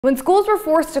When schools were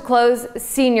forced to close,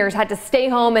 seniors had to stay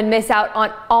home and miss out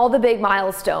on all the big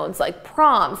milestones like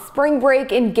prom, spring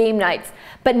break, and game nights.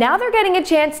 But now they're getting a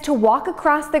chance to walk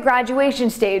across the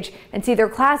graduation stage and see their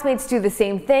classmates do the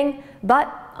same thing,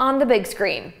 but on the big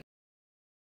screen.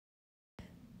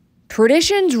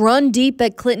 Traditions run deep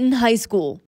at Clinton High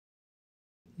School.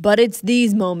 But it's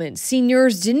these moments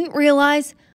seniors didn't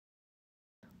realize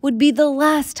would be the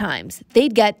last times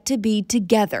they'd get to be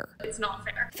together. It's not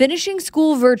fair. Finishing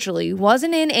school virtually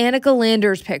wasn't in Annika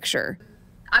Lander's picture.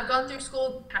 I've gone through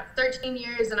school, have 13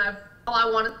 years, and all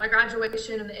I wanted my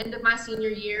graduation and the end of my senior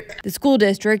year. The school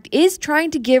district is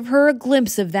trying to give her a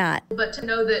glimpse of that. But to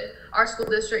know that our school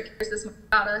district cares this much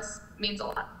about us means a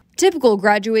lot. Typical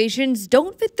graduations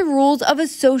don't fit the rules of a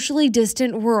socially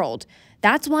distant world.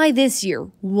 That's why this year,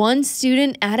 one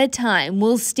student at a time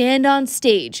will stand on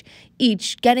stage,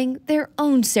 each getting their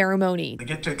own ceremony. They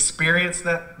get to experience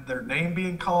that, their name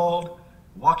being called,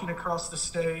 walking across the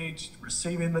stage,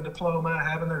 receiving the diploma,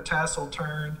 having their tassel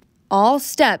turned. All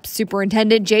steps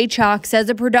Superintendent Jay Chalk says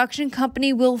a production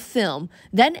company will film,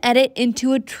 then edit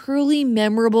into a truly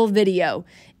memorable video.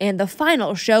 And the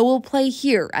final show will play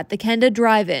here at the Kenda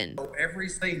Drive-In. Every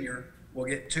senior will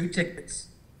get 2 tickets,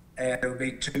 and it will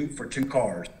be 2 for 2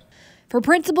 cars. For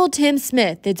Principal Tim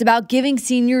Smith, it's about giving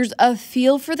seniors a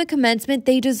feel for the commencement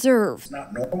they deserve. It's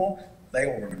not normal. They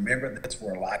will remember this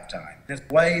for a lifetime. It's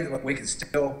a way that we can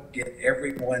still get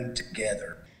everyone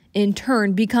together. In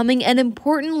turn, becoming an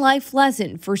important life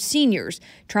lesson for seniors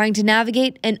trying to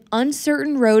navigate an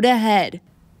uncertain road ahead.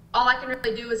 All I can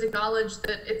really do is acknowledge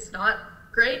that it's not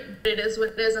great, but it is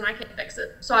what it is, and I can't fix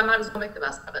it. So I might as well make the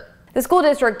best of it. The school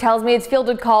district tells me it's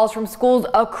fielded calls from schools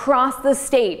across the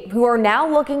state who are now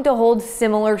looking to hold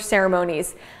similar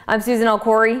ceremonies. I'm Susan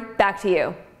Alcori, back to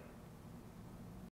you.